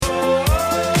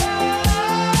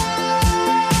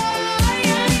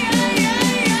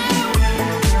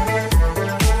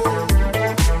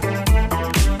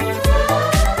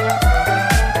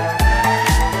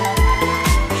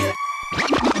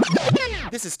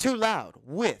Too Loud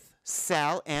with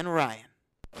Sal and Ryan.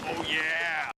 Oh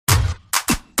yeah.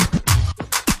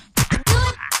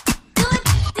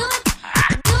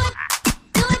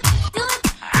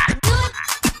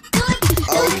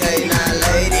 Okay, now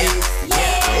ladies,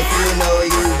 if you know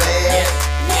you bad,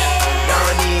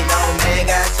 don't need no man,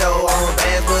 got your own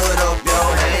bands, put up your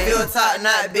hand. If you a top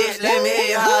knot bitch, let me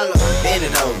hear you holler. Bend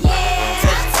it over,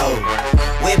 touch your toe,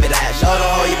 whip it out, show the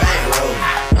hoe you bankroll.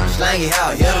 Slang it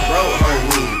out, hit the bro, hoe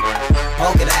weed.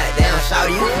 Poke it out, down,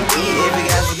 shout you can eat. If you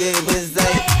got some good pussy,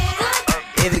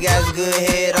 if you got some good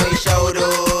head on your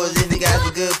shoulders, if you got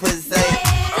some good pussy,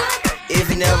 if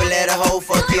you never let a hoe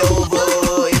fuck you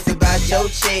over, if you bout your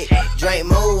chick, drink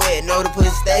more wet, know the pussy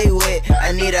stay wet.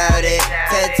 I need all that,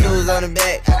 tattoos on the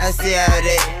back, I see all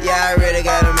that. Yeah, I already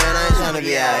got a man, I ain't tryna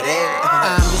be out there.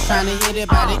 I'm just tryna hit it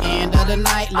by the end of the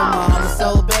night. Lil' mama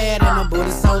so bad and my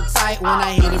booty so tight. When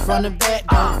I hit it from the back,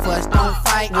 don't fuss, don't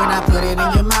fight. When I put it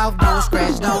in your mouth, don't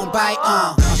scratch, don't bite.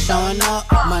 I'm showing up,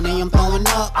 money I'm throwing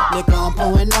up, liquor I'm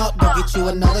pouring up. Go get you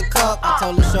another cup. I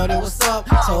told her shorty what's up,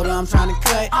 told her I'm tryna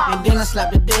cut, and then I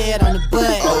slapped the dead on the butt.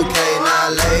 Okay, now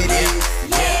ladies,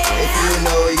 if you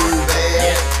know you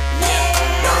bad,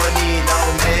 don't need no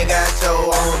man, got your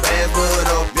own bands, put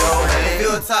up your hand. If you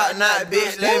a top knot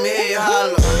bitch, let me hear you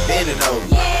holler. Bend it over,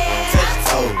 touch your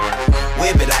toe,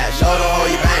 whip it out, show the hoe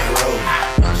you bankroll.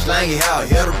 Slang it out,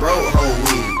 hit the bro, hoe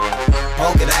weed.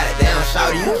 Poke it out, down,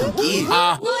 shout you can get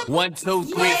it. 1, 2,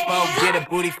 3, 4, get a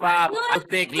booty 5. I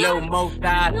think low, most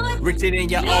thighs. Richer than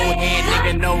your own hand,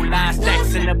 nigga, no lies.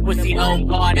 Stacks in the pussy, on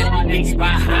guard, and my leash by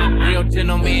high. Real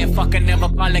gentleman, fucker, never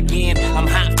fall again. I'm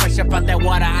hot, fresh up out that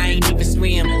water, I ain't even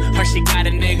swim. Her, she got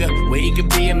a nigga where he could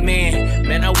be a man.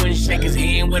 Man, I wouldn't shake his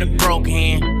hand with a broke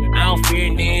hand. I don't fear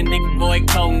none, nigga, boy,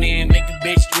 Conan. Make a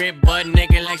bitch strip, butt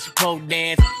nigga like she pole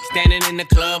dance. Standing in the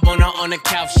club on the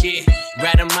couch, shit.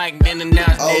 Grab a mic, then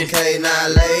announce this. Okay, now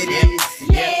ladies,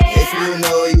 if you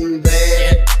know you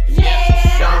bad,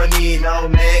 don't need no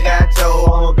man, got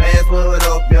your own bands, put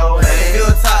up your hand. If you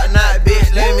a top knot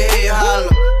bitch, let me hear you holler.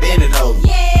 Bend it over,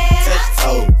 touch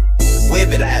your toe, whip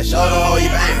it out, show the hoe you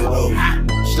bankroll.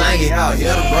 Slang it out, hit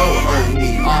the bro, hoe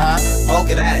weed. Poke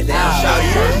it out, down, shout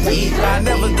you can get it. I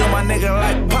never do my nigga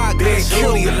like Pac, bitch,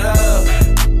 who do you love?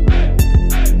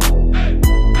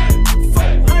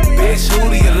 Bitch, who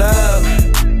do you love?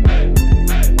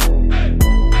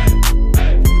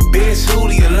 Bitch, who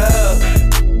do you love?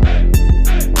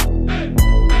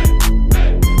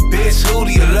 Bitch, who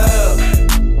do you love?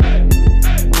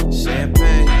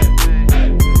 Champagne.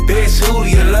 Bitch, who do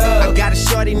you love? I got a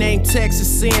shorty named Texas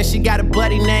Sin. She got a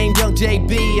buddy named Young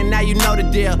JB, and now you know the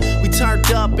deal. We turned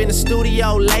up in the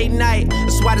studio late night.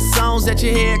 That's why the songs that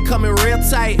you hear coming real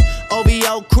tight.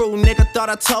 OVO crew, nigga, thought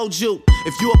I told you.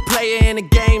 If you a player in the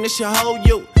game, this should hold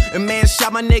you. And man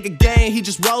shot my nigga game, he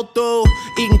just rolled through.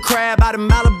 Eating crab out of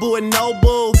Malibu and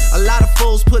Nobu. A lot of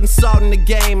fools putting salt in the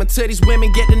game, until these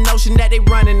women get the notion that they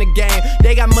running the game.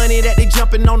 They got money that they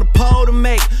jumping on the pole to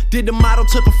make. Did the model,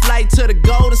 took a flight to the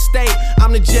Golden State.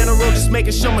 I'm the general, just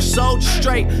making sure my soldiers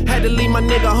straight. Had to leave my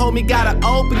nigga homie, got an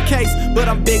open case. But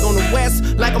I'm big on the west,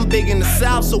 like I'm big in the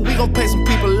south. So we gon' pay some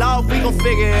people off, we gon'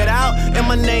 figure it out. And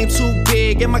my name too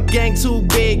big, and my gang too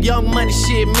big. Young money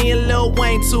shit, me and Lil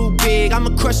Wayne too big. I'ma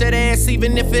crush that ass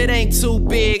even if it ain't too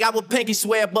big. I would pinky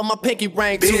swear, but my pinky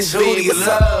ring too big. Bitch, who do you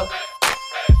love?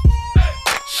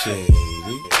 Shady.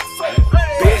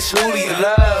 Bitch, who do you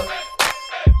love?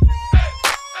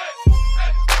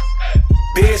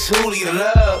 Bitch, who do you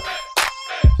love?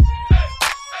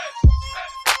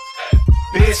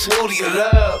 Bitch, who do you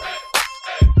love?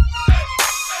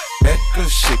 That girl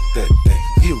shake that thing,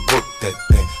 you work that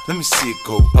thing. Let me see it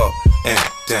go up and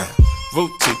down.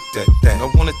 Rotate that thing,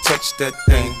 I wanna touch that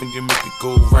thing when you make it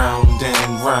go round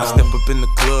and round. Step up in the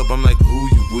club, I'm like, who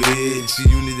you with? She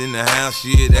unit in the house,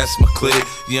 yeah, that's my clique.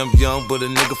 Yeah, I'm young, but a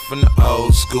nigga from the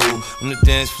old school. On the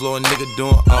dance floor, a nigga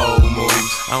doing old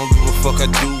moves. I don't give a fuck,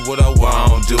 I do what I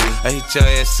want to. I hit your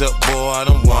ass up, boy, I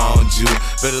don't want you.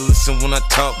 Better listen when I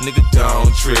talk, nigga,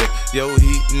 don't trip. Yo,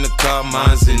 heat in the car,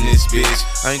 mine's in this bitch.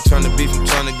 I ain't tryna beef, I'm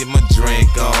tryna get my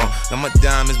drink on. Now my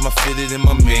diamonds, my fitted, and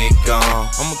my mink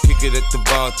on. I'ma kick it at the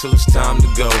bar till it's time to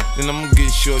go. Then I'ma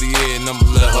get shorty here and I'ma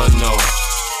let her know.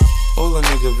 All a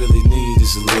nigga really need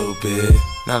is a little bit.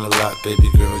 Not a lot, baby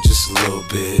girl, just a little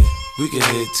bit. We can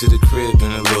head to the crib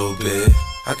in a little bit.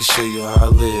 I can show you how I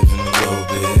live in a little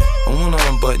bit. I wanna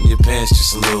unbutton your pants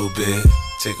just a little bit.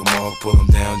 Take them off, pull them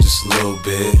down just a little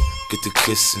bit. Get the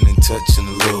kissing and touching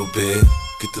a little bit.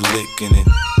 get the lick in it.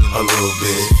 A little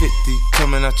bit. 50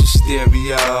 coming out your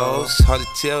stereos. Hard to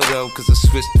tell though, cause I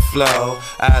switched the flow.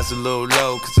 Eyes a little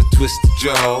low, cause I twist the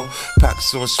jaw.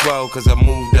 Pockets on swole, cause I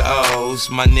move the O's.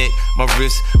 My neck, my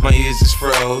wrist, my ears is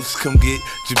froze. Come get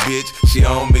your bitch, she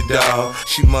on me, dawg.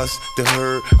 She must have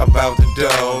heard about the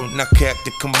dough. Now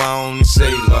Captain, come on and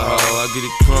say la ho. I get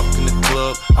it crunk in the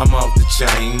club, I'm off the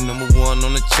chain. Number one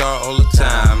on the chart all the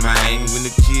time, man. When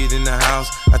the kid in the house,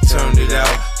 I turned it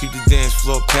out. Keep the dance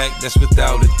floor packed, that's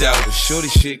without a doubt. But shorty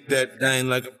shake that thing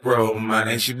like a pro, man.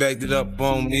 And she backed it up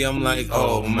on me, I'm like,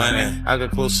 oh, man. I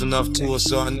got close enough to her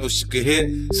so I know she could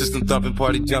hit. System thumping,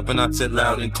 party jumping, I said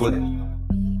loud and clear.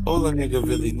 All a nigga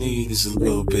really need is a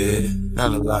little bit.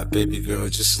 Not a lot, baby girl,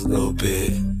 just a little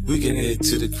bit. We can head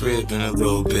to the crib in a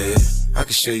little bit. I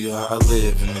can show you how I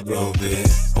live in a little bit.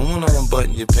 I wanna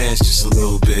unbutton your pants just a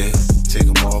little bit. Take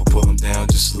them off, pull them down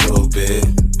just a little bit.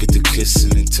 Get the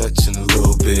kissing and touching a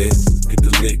little bit. Get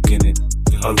the licking it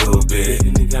a little bit.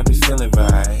 And it got me feeling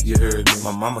right. You heard me,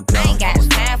 my mama gone. I ain't got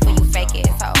time for you fake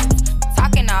ass hoes.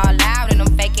 Talking all loud in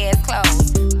them fake ass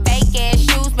clothes. Fake ass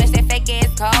shoes, match that fake ass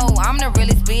coat. I'm the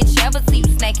realest bitch ever see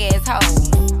you snake ass hoe.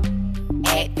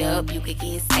 Act up, you could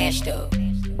get snatched up.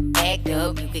 Act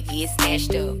up, you could get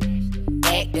snatched up.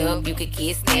 Act up, you could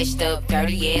get snatched up.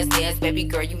 Dirty ass ass, baby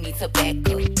girl, you need to back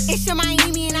up. It's your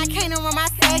Miami and I can't run my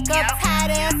sack up.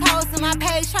 Tired ass hoes on my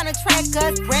page tryna track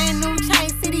us. Brand new chain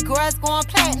city girls going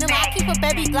platinum. I keep a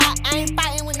baby Glock, I ain't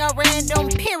fighting with no random,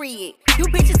 period. You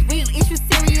bitches weak, is you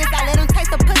serious? I let him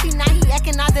taste the pussy, now he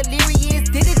acting all delirious.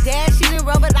 Did a dash in the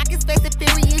rubber like his face is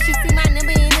furious. You see my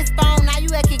number in his phone, now you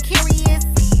acting curious.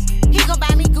 He gon'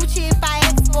 buy me Gucci if I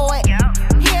ask for it.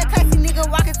 He a classy nigga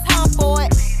walking tall for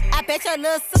it. I bet your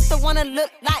little sister wanna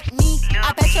look like me.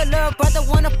 I bet your little brother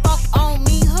wanna fuck on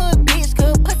me. Hood bitch,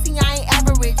 good pussy, I ain't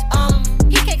average.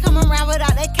 He can't come around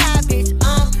without that cabbage.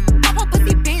 Pop a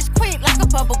pussy bitch quick like a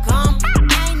bubble gum.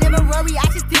 I ain't never worry, I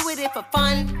just deal with it for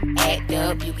fun. Act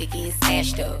up, you could get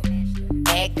snatched up.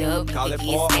 Act up, you could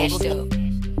get snatched up.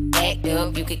 Act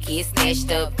up, you could get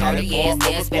snatched up. Dirty ass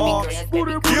ass, baby girl.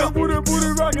 Booty, booty, booty, booty,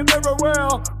 rockin' everywhere.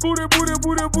 Booty, booty,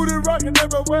 booty, booty, rockin'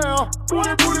 everywhere.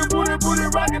 Booty, booty, booty, booty,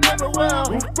 rockin' everywhere.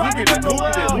 Rockin'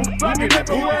 everywhere, rockin'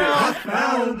 everywhere. I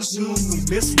found you,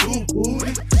 Miss New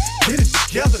Booty. Get it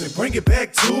together and bring it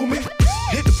back to me.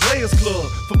 Hit the Players Club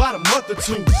for about a month or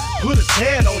two. Put a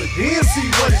tan on it, then see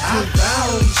what it do. I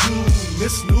found you,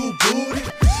 Miss New Booty.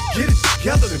 Get it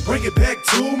together and bring it back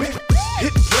to me.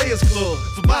 Hit the Players Club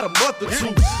for about a month or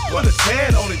two. Put a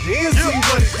tan on it, then see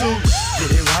what it do.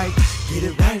 Get it right, get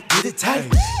it right, get it tight.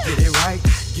 Get it right,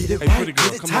 get it right,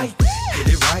 get it tight. Get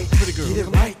it right, get it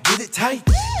right, get it tight.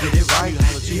 Get it right,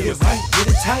 get it right, get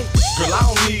it tight. Girl, I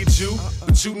don't need you,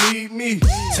 but you need me.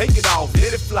 Take it off,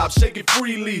 let it flop, shake it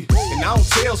freely. And I don't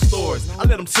tell stories, I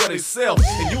let them tell themselves.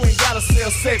 And you ain't gotta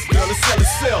sell sex, girl, it sell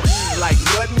itself like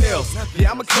nothing else. Yeah,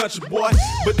 I'm a country boy,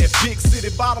 but that big city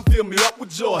bottom fill me up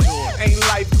with joy. Ain't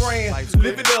life grand,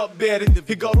 live it up, Betty.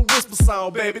 Here go the whisper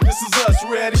sound, baby, this is us,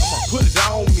 ready? Put it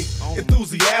on me,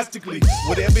 enthusiastically.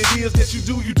 Whatever it is that you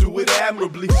do it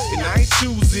admirably. And I ain't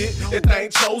choose it, that thing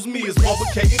chose me. It's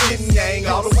motherfucking yin yang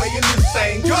all the way in this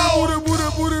thing. Go! Booty, booty,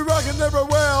 booty, rockin'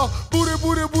 everywhere. Booty,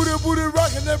 booty, booty, booty,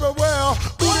 rockin' everywhere.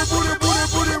 Booty, booty, booty,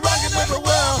 booty, rockin'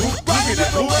 everywhere. Rockin'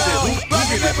 everywhere,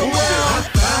 rockin' everywhere. I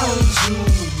found you,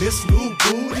 Miss New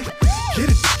Booty. Get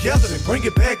it together and bring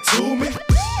it back to me.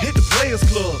 Hit the Players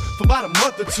Club for about a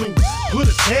month or two. Put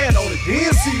a tan on it,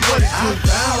 then see what it do. I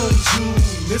found you,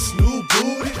 Miss New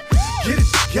Booty. Get it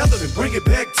together and bring it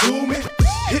back to me.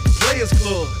 Hit the Players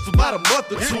Club for about a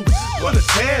month or two. Put a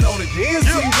tan on it, then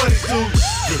see what it do.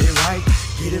 Get it right,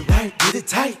 get it right, get it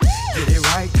tight. Get it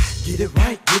right, get it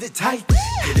right, get it tight.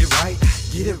 Get it right,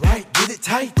 get it right, get it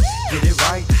tight. Get it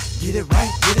right, get it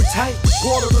right, get it tight.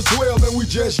 11:45 and we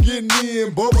just getting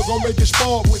in. Bubba gon' make it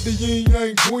spark with the yin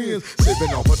yang twins.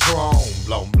 Sipping on Patron,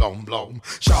 blom, blom, blom.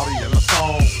 Shawty in a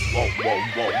thong, whoa, whoa,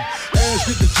 whoa. Ass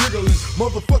get the jiggling,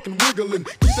 motherfucking wiggling.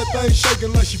 Keep that thing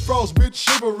shaking like she frost, bitch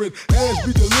shivering. Ass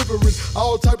be delivering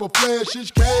all type of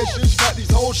flashes, cashes. Got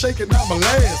these hoes shaking out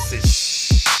molasses.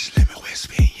 Shh, let me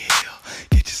whisper in your ear.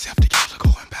 Get yourself together, go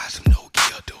and buy some no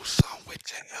gear. Do something with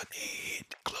your head, hit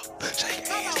the club. Shake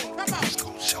hands, it's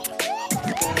gon' show the love.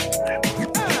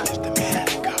 It's the man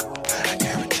to go. I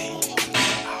guarantee you,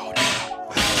 all that.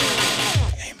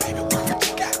 Ain't maybe work what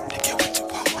you got to get what you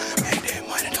want. Make that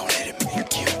money, don't let it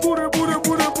make you. Booty, booty,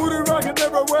 booty, booty, rockin'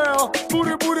 everywhere.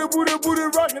 Booty, booty, booty, booty,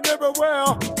 rockin' everywhere.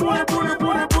 Booty, booty,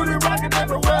 booty, booty, rockin'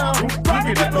 everywhere.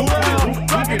 Rockin' everywhere,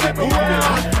 rockin' everywhere.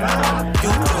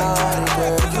 You got it,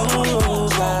 girl, you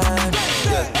lose line.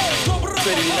 Yeah.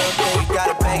 Pretty little thing, got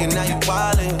a bag and now you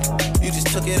wildin'. You just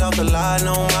took it off the line,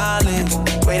 no mileage.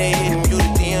 Way they hitting you, the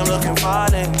DM looking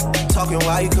violent. Talking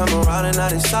while you come around and now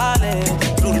they silent.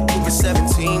 Blue the Cooper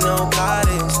 17, no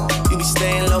guidance. You be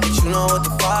staying low, but you know what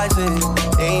the price is.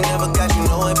 They ain't never got you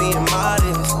know it being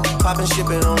modest. Poppin'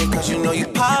 shippin' only cause you know you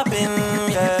poppin',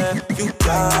 yeah. You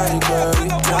got it, girl, you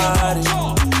got it.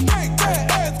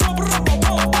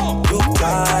 You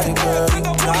got it, girl, you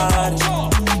got it.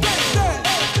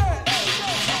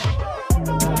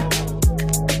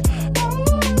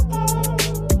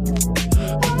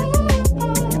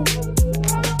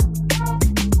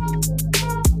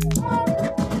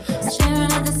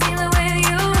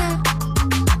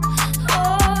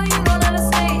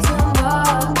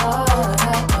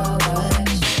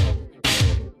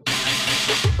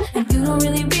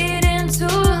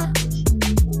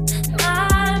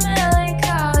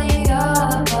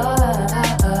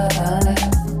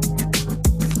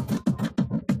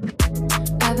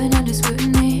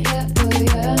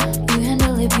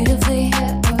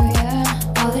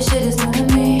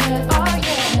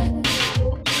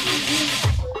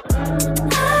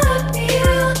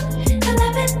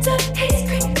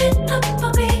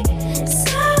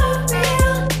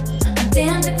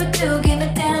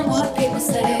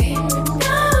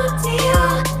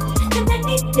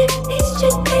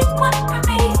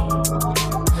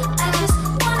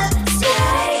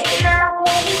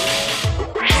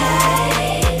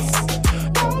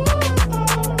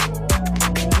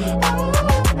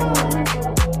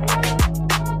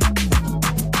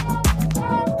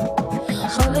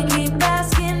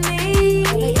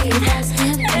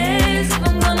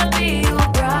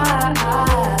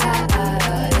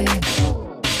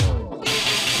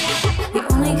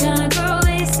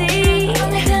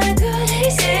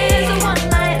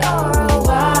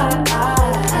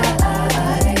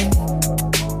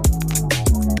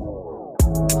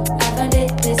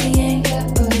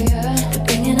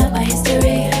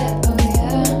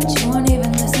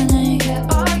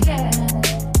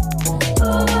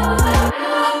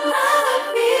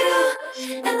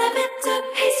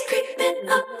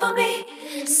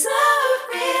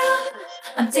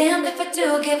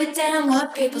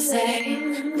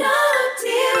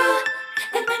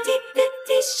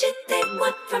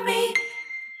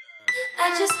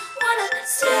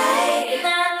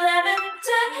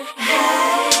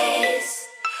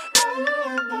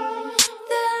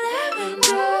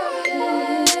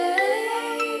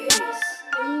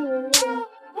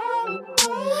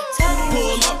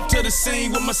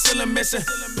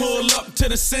 Pull up to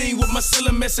the scene with my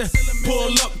ceiling missing.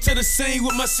 Pull up to the scene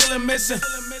with my ceiling missing.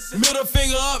 Middle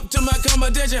finger up to my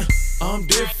competition. I'm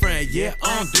different, yeah,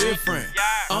 I'm different.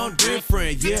 I'm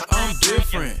different, yeah, I'm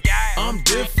different. I'm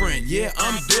different, yeah,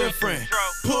 I'm different.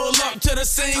 Pull up to the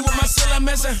scene with my ceiling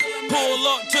missing. Pull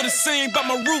up to the scene, but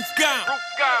my roof gone.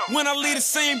 When I leave the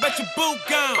scene, bet your boot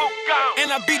gone.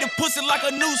 And I beat the pussy like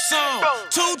a new song.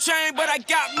 2 Chain, but I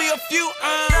got me a few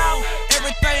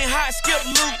everything hot, skip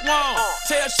lukewarm.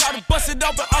 Tell Shawty to bust it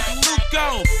open, Uncle Luke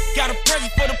gone. Got a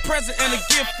present for the present and a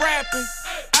gift wrapping.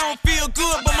 I don't feel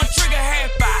good, but my trigger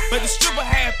happy. But the stripper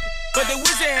happy, but they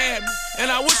wish they had me.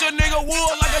 And I wish a nigga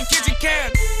would like a kitchen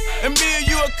cabinet. And me and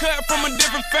you are cut from a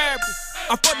different fabric.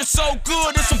 I fucked it so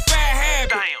good, it's a bad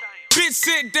habit. Bitch,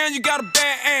 sit down, you got a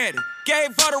bad addict. Gave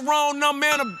her the wrong number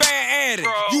and a bad addict.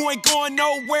 You ain't going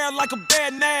nowhere like a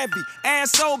bad navvy.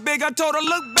 Ass so big, I told her,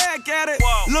 look back at it.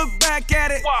 Whoa. Look back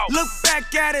at it. Whoa. Look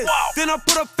back at it. Whoa. Then I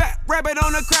put a fat rabbit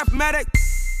on a Craftmatic.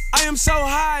 I am so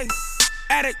high,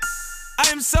 addict. I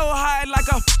am so high like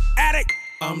a addict.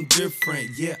 I'm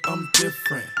different, yeah, I'm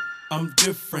different. I'm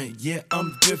different, yeah,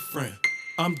 I'm different.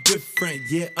 I'm different,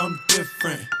 yeah, I'm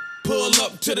different. Pull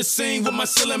up to the scene with my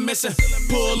ceiling missing.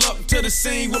 Pull up to the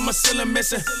scene with my ceiling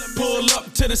missing. Pull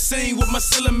up to the scene with my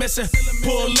ceiling missing.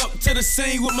 Pull up to the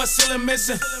scene with my ceiling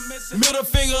missing. Middle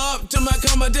finger up to my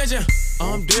competition.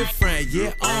 I'm different,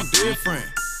 yeah, I'm different.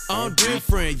 I'm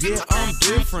different, yeah, I'm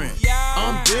different.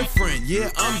 I'm different, yeah,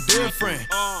 I'm different.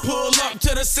 Pull up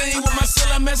to the scene with my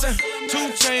ceiling missing.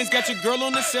 2 Chains got your girl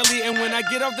on the silly, and when I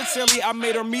get off the silly, I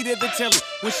made her meet at the telly.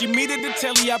 When she meet at the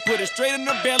telly, I put it straight in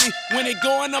her belly. When it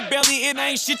go in her belly, it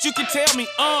ain't shit you can tell me.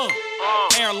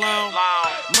 Hair long,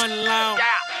 money long.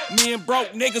 Me and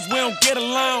broke niggas, we don't get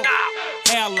along.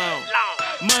 Hair long,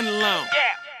 money long.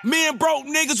 Me and broke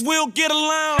niggas will get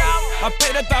along. I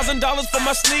paid $1,000 for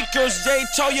my sneakers. Jay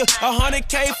told you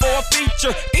 $100K for a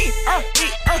feature.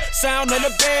 Sound on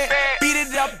the bed. Beat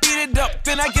it up,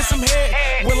 then I get some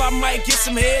head. Well, I might get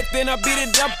some head, then I beat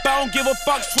it up. I don't give a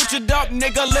fuck, switch it up,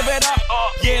 nigga, live it up.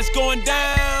 Yeah, it's going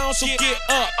down, so get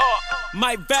up.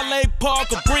 Might valet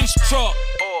park a Brinks truck.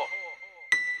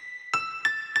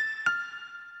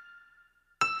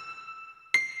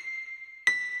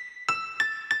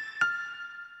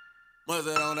 What's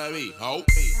that on that beat? Ho.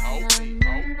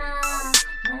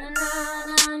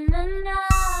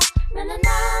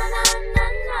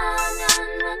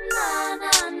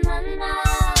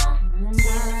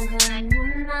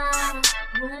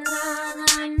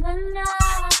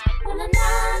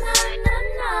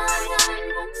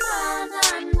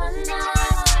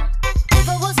 If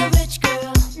I was a rich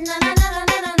girl, na na na na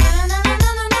na na na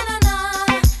na na na na.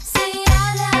 See,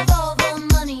 I'd have all the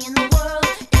money in the world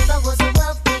if I was a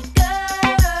wealthy girl.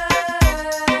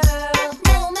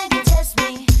 No man can test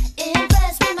me,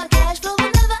 impress me. My cash flow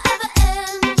will never ever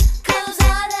end. 'Cause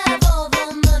I'd have all the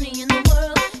money in the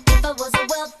world if I was a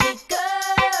wealthy girl.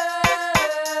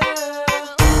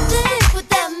 Think what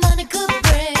that money could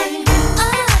bring.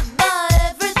 I'd buy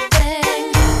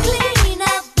everything. Clean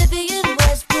out Vivian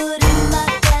Westwood in my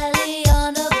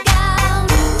Galliano gown.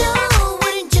 No,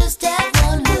 wouldn't just have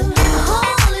one look. A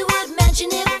Hollywood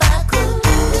mansion if I could.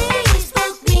 Please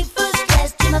book me first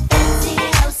class to my fancy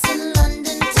house in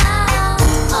London town.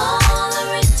 All the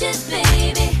riches,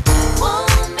 baby,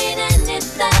 won't mean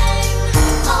anything.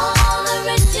 All the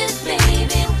riches,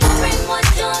 baby, won't bring what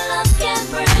your love can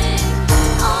bring.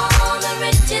 All the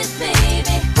riches,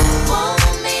 baby,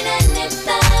 won't mean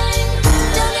anything.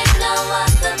 Don't need no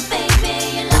other, baby.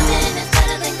 Your loving is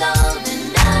better than gold,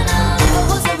 and I know. If I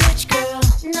was a rich girl,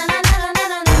 na na na na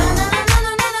na na na na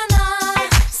na na na na.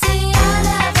 See, I'd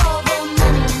have all the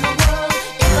money in the world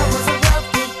if I was a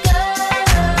wealthy girl.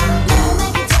 No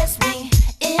man can test me,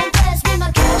 impress me. My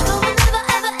cash flow will never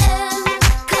ever end.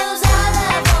 'Cause I'd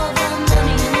have all the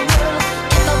money in the world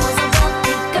if I was a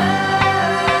wealthy girl.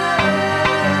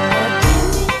 Give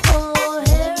me 4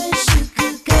 Harajuku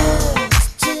girls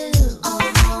too.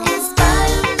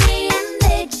 Inspire me and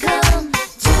they'd come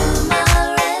to my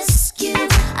rescue.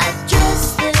 I'd dress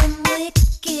them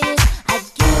wicked, I'd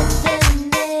give them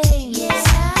names.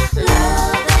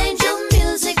 Love angel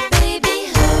music, baby,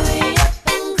 hurry up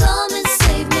and come and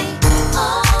save me.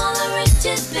 All the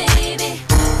riches, baby,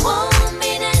 won't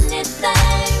mean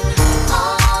anything.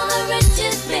 All the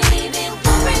riches, baby,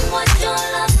 won't bring what your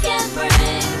love can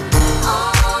bring.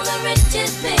 All the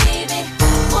riches, baby,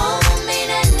 won't mean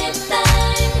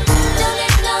anything. Don't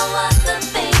need no other,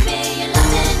 baby. Your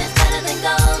loving is better than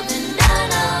gold, and I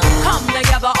know. Come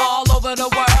together all over the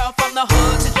world, from the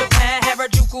hood to Japan,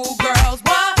 Harajuku girls.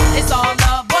 What? It's all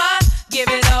love. What? Give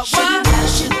it up. What?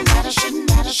 Shouldn't matter.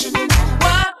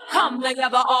 What? Come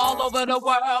together all over the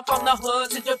world, from the hood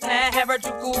to Japan,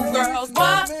 Harajuku girls.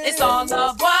 What? It's all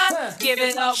love. What? Give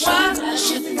it up. What?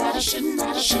 Shouldn't matter.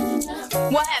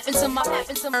 What happened to my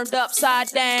turned upside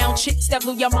down? Chicks that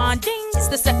blew your mind, ding, it's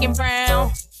the second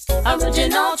round.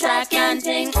 Original track and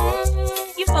ting.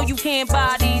 You know you can't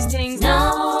buy these things.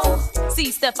 No.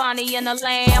 See Stephanie and the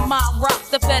Lamb, I rock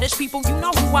the fetish people, you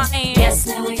know who I am. Yes,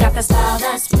 now we got the style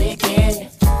that's wicked.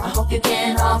 I hope you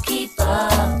can all keep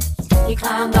up. You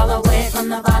climbed all the way from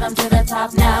the bottom to the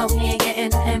top. Now we ain't getting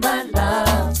nothing but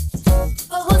love.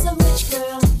 But who's a rich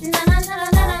girl? Na na na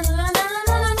na na na na na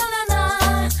na na na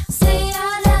na. See,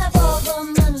 I'd have all the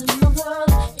money in the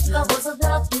world if I was a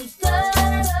wealthy girl.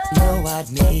 Know I'd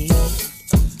meet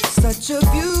such a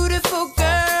beautiful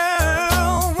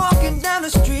girl walking down the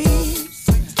street.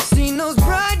 Seen those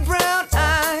bright brown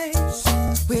eyes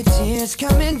with tears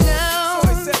coming down.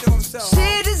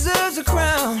 She deserves a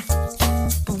crown,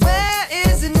 but where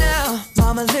is it now?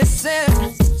 Mama,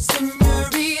 listen,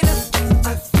 señorita,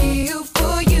 I feel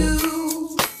for you.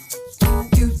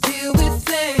 You deal with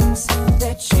things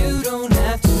that you don't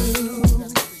have to.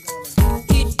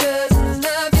 He doesn't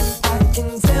love you, I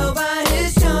can tell by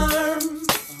his charm.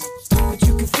 But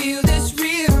you can feel this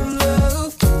real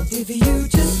love if you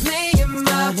just lay your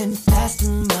mind and fast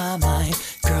in my mind.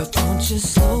 Girl, don't you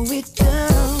slow it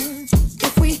down.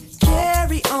 If we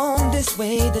carry on this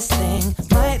way, this thing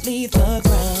might leave the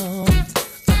ground.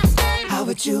 How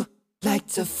would you like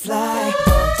to fly?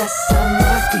 That's how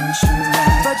my things you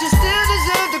like. But you still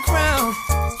deserve the crown.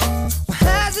 Well,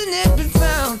 hasn't it been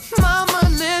found? Mama,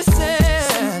 listen.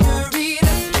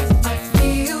 Señorita, I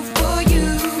feel for you.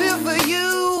 Feel for you.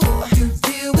 You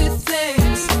deal with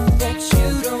things that you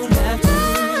don't have to.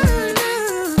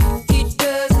 He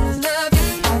doesn't love you,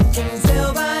 I can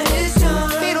tell by his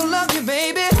charm. He don't love you,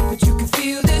 baby, but you can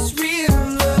feel this real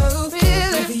love.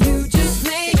 If you just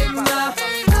lay your mouth.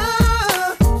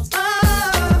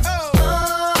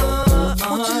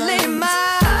 Won't you lay your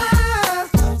mouth?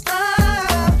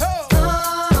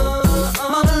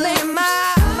 Mama, lay your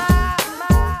mouth.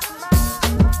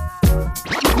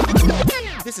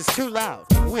 This is Too Loud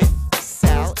with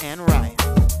Sal and Ryan.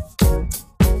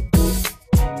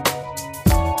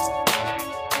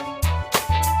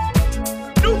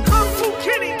 New Kung Fu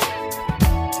Kitty.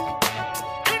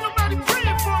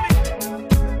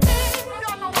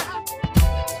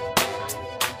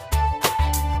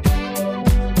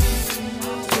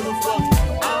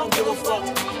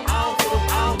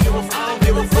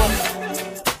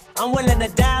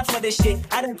 this shit.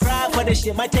 I done cried for this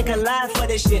shit. Might take a line for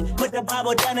this shit. Put the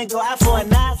Bible down and go out for a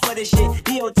nine for this shit.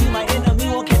 DOT, my enemy,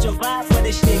 won't catch a vibe for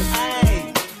this shit.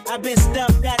 Ayy, I been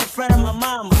stuffed out in front of my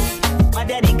mama. My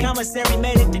daddy commissary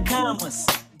made it to commas.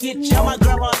 Get y'all, my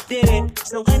grandma did it.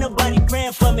 So ain't nobody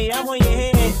praying for me, I'm on your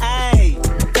head. Ayy,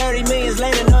 30 millions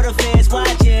later, know the feds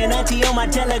watching. Auntie on my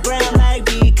telegram, like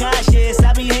be cautious.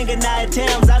 I be hanging out at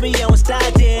Thames, I be on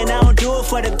Stockton. I don't do it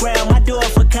for the gram, I do it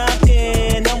for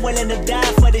Compton. I'm willing to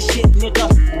die for this shit, nigga.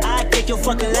 I take your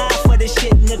fucking life for this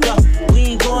shit, nigga. We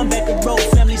ain't going back the road,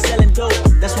 family selling dope.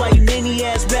 That's why you many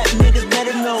ass rap niggas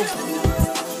better know.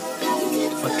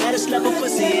 If I gotta slap a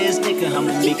pussy ass nigga,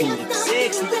 I'ma make it look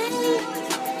sexy.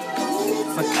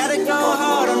 If I gotta go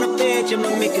hard on the bitch, I'ma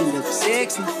make it look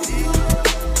sexy.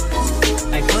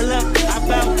 Like pull up, hop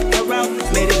out, around,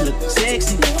 made it look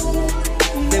sexy.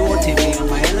 They won't take me on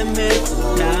my element,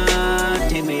 nah,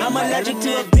 take me on my element. I'm allergic to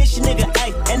a bitch nigga,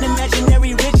 ayy, an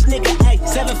imaginary rich nigga, ayy.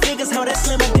 7 figures, how that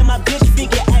slimmer than my bitch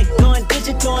figure, ayy. Going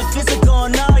digital and physical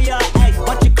on all y'all, ayy.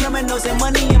 Bunch of criminals and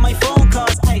money in my phone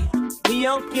calls, ayy. We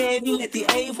okay, we let the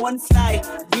A1 fly.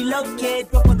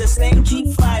 Relocate, drop on the same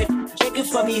G5. Check it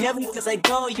for me heavy, cause I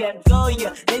go, yeah.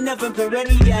 They never been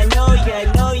ready, yeah, I know,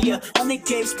 yeah.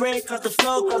 100K spray across the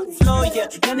floor, yeah.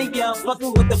 None of y'all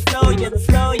fucking with the flow,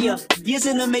 yeah. Years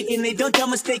in the making, they don't tell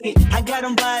mistaken. I got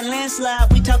them by a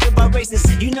landslide, we talk about races.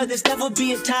 You know there's never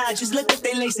be a tie, just look at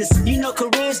they laces. You know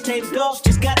careers taped off,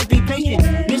 just gotta be patient.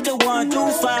 Mr. 1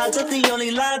 through 5, that's the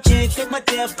only logic. Take my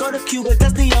death, go to Cuba,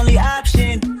 that's the only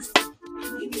option.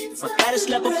 If I gotta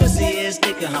slap a pussy ass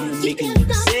nigga, I'ma make it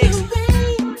look sexy.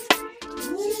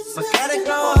 If I gotta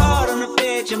go hard on the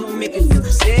bitch, I'ma make it look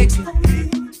sexy.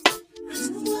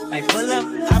 Like pull up,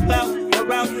 hop out,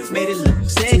 around, made it look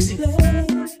sexy.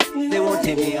 They won't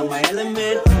take me on my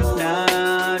element,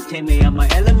 nah, take me on my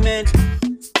element.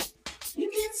 You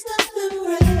can't stop the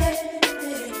rain.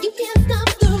 You can't stop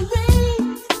the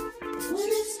rain. When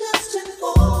it starts to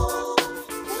fall.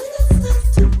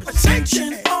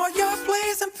 Attention, all y'all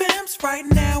players and pimps right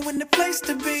now in the place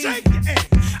to be. I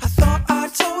thought I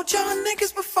told y'all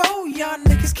niggas before, y'all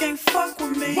niggas can't fuck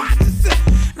with me.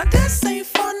 Now this ain't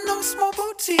fun, no small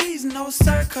booties, no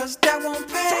sir, cause that won't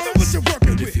pass.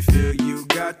 But if you feel you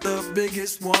got the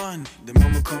biggest one, then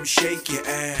mama come shake your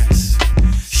ass.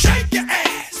 Shake your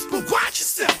ass, but watch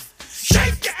yourself.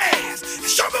 Shake your ass, and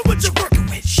show me what you're working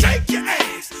with. Shake your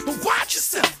ass, but watch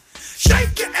yourself.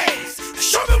 Shake your ass, and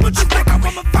show me what you're working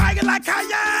with. I'm a fire like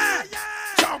Kaya.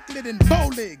 Chocolate and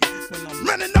bow-legged when I'm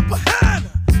running up behind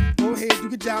her. Go ahead, you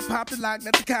get y'all pop the lock,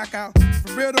 let the cock out.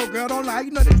 For real though, girl, don't lie.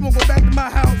 You know that you won't go back to my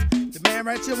house. The man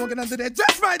right here won't get under that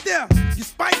dress right there. You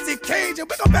spicy Cajun,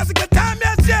 we gon' pass a good time,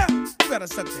 yes, yeah. You gotta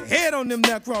suck the head on them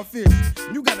now crawfish.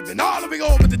 You gotta been all the way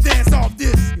over to dance off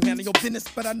this. You handle your business,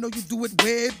 but I know you do it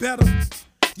way better.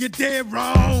 You're dead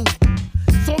wrong.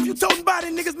 So if you toting body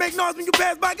niggas make noise when you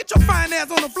pass by, get your fine ass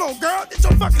on the floor, girl. It's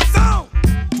your fucking song.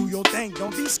 Do your thing,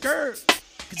 don't be scared.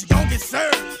 Cause you gon' get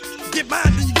served. Get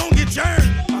mine, then you gon' get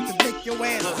germed. About to make your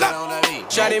ass flop.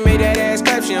 Shawty made that ass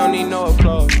clap, she don't need no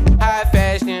applause. High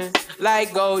fashion,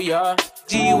 like Goya,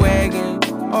 G-Wagon,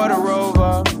 or the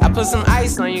Rover. I put some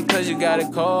ice on you cause you got a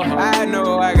cold. I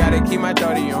know I gotta keep my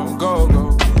shawty on go.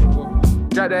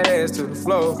 Drop that ass to the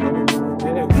floor.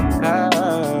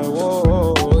 Yeah.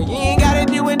 Whoa. You ain't gotta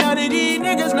deal with none of these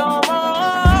niggas no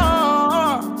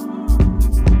more.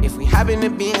 If we hop in the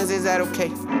Benz, is that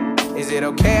okay? Is it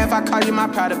okay if I call you my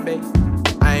pride, babe?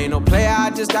 I ain't no player, I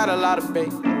just got a lot of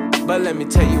babe. But let me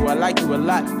tell you, I like you a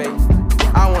lot, babe.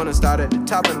 I wanna start at the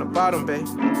top and the bottom, babe.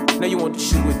 Now you want the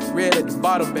shoe with the red at the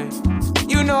bottom, babe.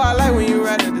 You know I like when you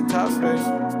right at the top,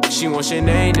 babe. She wants your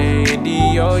name,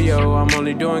 D-O-Yo. I'm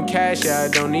only doing cash, I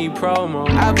don't need promo.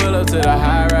 I pull up to the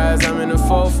high rise, I'm in the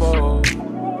 4-4.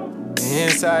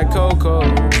 Inside Coco.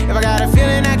 If I got a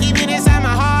feeling, I keep it inside my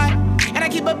heart. And I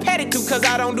keep a pedicure cause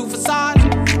I don't do facades.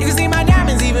 You can see my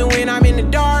diamonds even when I'm in the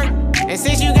dark. And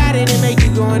since you got it, it make you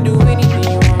go and do anything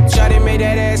you want. Shawty made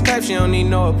that ass clap, she don't need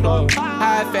no applause.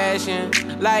 High fashion,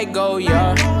 like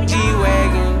Goya,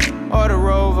 G-Wagon, or the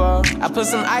Rover. I put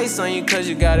some ice on you cause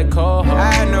you got a cold.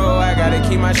 I know I gotta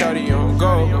keep my shawty on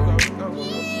go.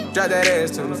 Drop that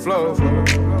ass to the floor.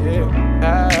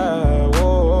 Yeah.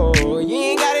 Whoa. You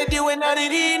ain't gotta deal with none of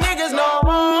these niggas no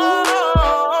more.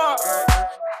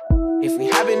 If we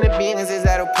hop in the Benz, is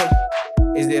that okay?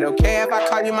 Is it okay if I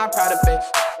call you my pride, babe?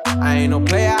 I ain't no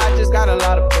player, I just got a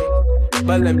lot of pay.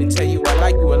 But let me tell you, I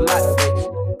like you a lot,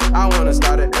 babe. I wanna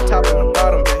start at the top and the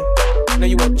bottom, babe. Now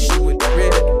you want the shoe with the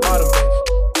red at the bottom,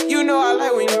 babe. You know I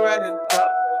like when you right at the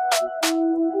top.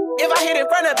 If I gon' hit it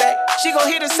front and back. She gon'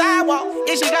 hit the sidewalk.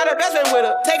 If she got her best friend with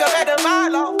her, take her back to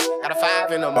Milo. Got a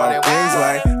 5 in the morning. Things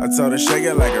like I told her shake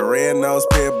it like a red nose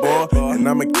pit bull, and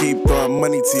I'ma keep throwing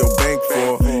money to your bank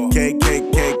for cake,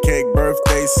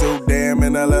 birthday suit. Damn,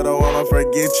 and a little woman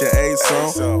forget your age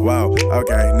song. Wow,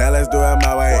 okay, now let's do it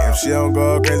my way. If she don't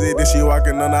go crazy, then she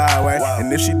walking on the highway.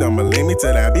 And if she don't believe me,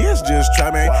 tell that bitch just try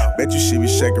me. Bet you she be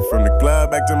shaking from the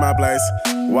club back to my place.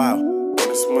 Wow,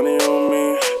 this money on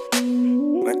me,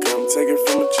 and I come take it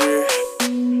from a G.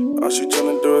 All she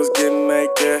tryna do is get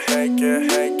naked.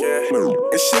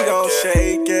 And she gon'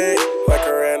 shake it like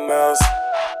a red nose.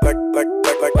 Like a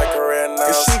red nose.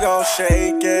 And she gon'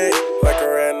 shake it like a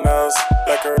red nose.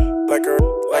 Like a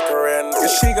red nose.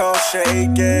 And she gon'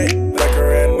 shake it like a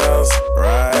red nose.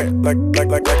 Right. Like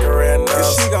a red nose. And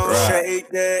she gon'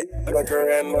 shake it like a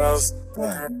red nose.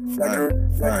 Like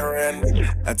a red nose.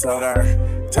 I told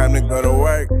her, time to go to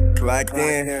work. Clock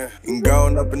in, and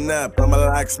going up and up, I'm a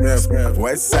locksmith.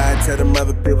 West side, tell them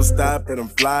other people stop and I'm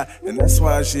fly, and that's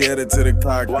why she headed to the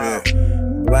cockpit.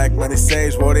 Black money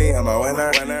sage, Woody, I'm a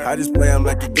winner. I just play them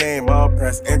like a game, all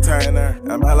press enter.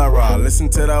 I'm hella raw, listen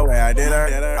to the way I did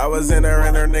her. I was in her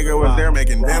and her nigga was there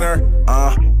making dinner.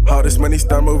 All this money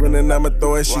start moving and I'ma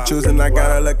throw it. She choosing, I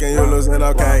got her looking, you losing,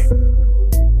 okay.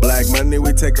 Black money,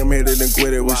 we take them, hit it and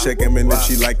quit it. We shake them, and if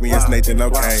she like me, it's Nathan,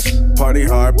 okay. Party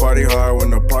hard when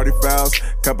the party fouls.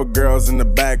 Couple girls in the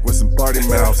back with some party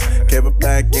mouths. Keep it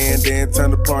back in, then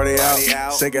turn the party out.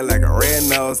 Shake it like a red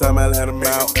nose, I'ma let them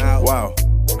out. Wow,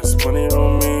 this money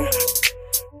on me,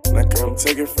 and I come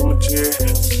take it from a G.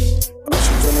 All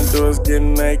she tryna do is get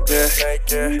naked.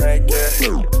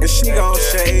 And she gon'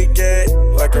 shake it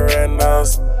like a red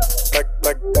nose. Like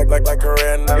a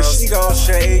red nose. And she gon'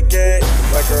 shake it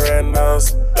like a red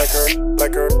nose. Like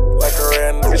a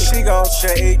red nose. And she gon'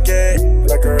 shake it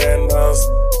like a red nose.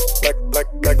 Like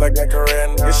a red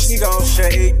nose. And she gon'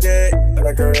 shake it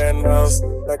like a red nose.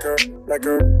 Like a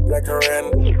red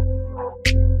nose.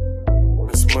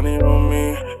 This money on me.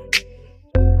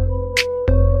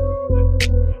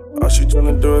 All she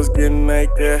tryna do is get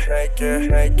naked. Like a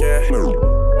red nose.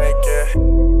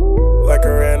 Like a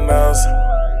red nose.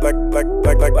 Like a red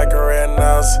nose. Like a red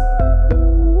nose.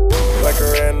 Like a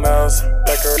red nose.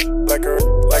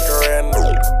 Like a red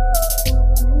nose.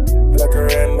 Like a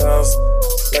red nose.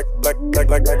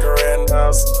 Like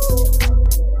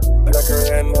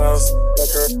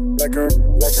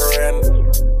a red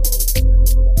nose.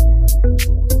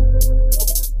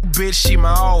 Bitch, she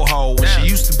my old hoe. When she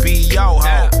used to be yo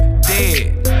hoe.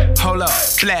 Dead. Hold up,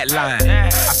 flatline. I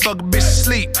fuck a bitch to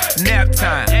sleep, nap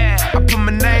time. I put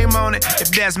my name on it,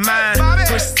 if that's mine.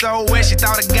 Pussy so wet, she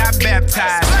thought I got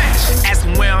baptized.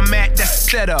 Asking where I'm at, that's a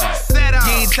setup.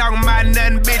 You ain't talking about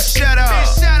nothing, bitch, shut up.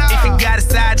 If you got a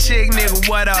side chick, nigga,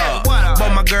 what up?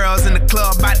 Both my girls in the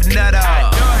club, bout to nut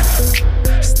up.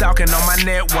 Stalking on my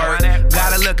network.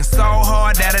 Got her looking so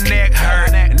hard that her neck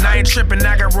hurt. And I ain't tripping,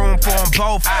 I got room for them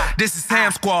both. This is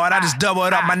Ham Squad, I just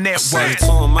doubled up my net worth.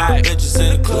 Two of my bitches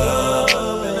in the club,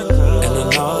 and I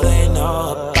know they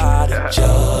know about each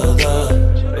other.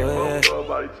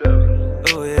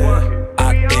 Oh yeah.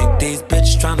 I think these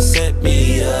bitches tryna set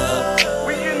me up.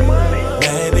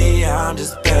 Maybe I'm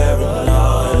just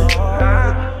paranoid.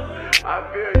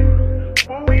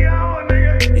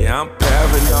 Yeah, I'm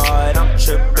paranoid, I'm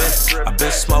tripping. I've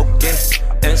been smoking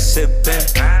and sipping.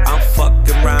 I'm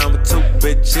fucking around with 2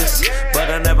 bitches, but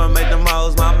I never make them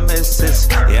hoes my missus.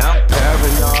 Yeah, I'm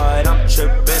paranoid, I'm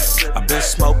tripping. I've been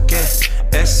smoking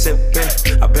and sipping.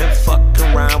 I've been fucking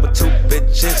around with 2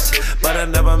 bitches, but I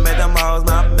never made them hoes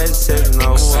my missus.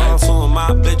 No, I seen 2 of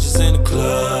my bitches in the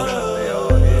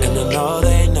club, and I know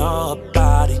they know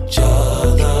about each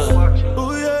other.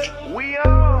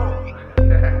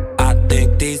 I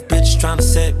think these bitches tryna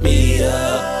set me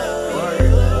up.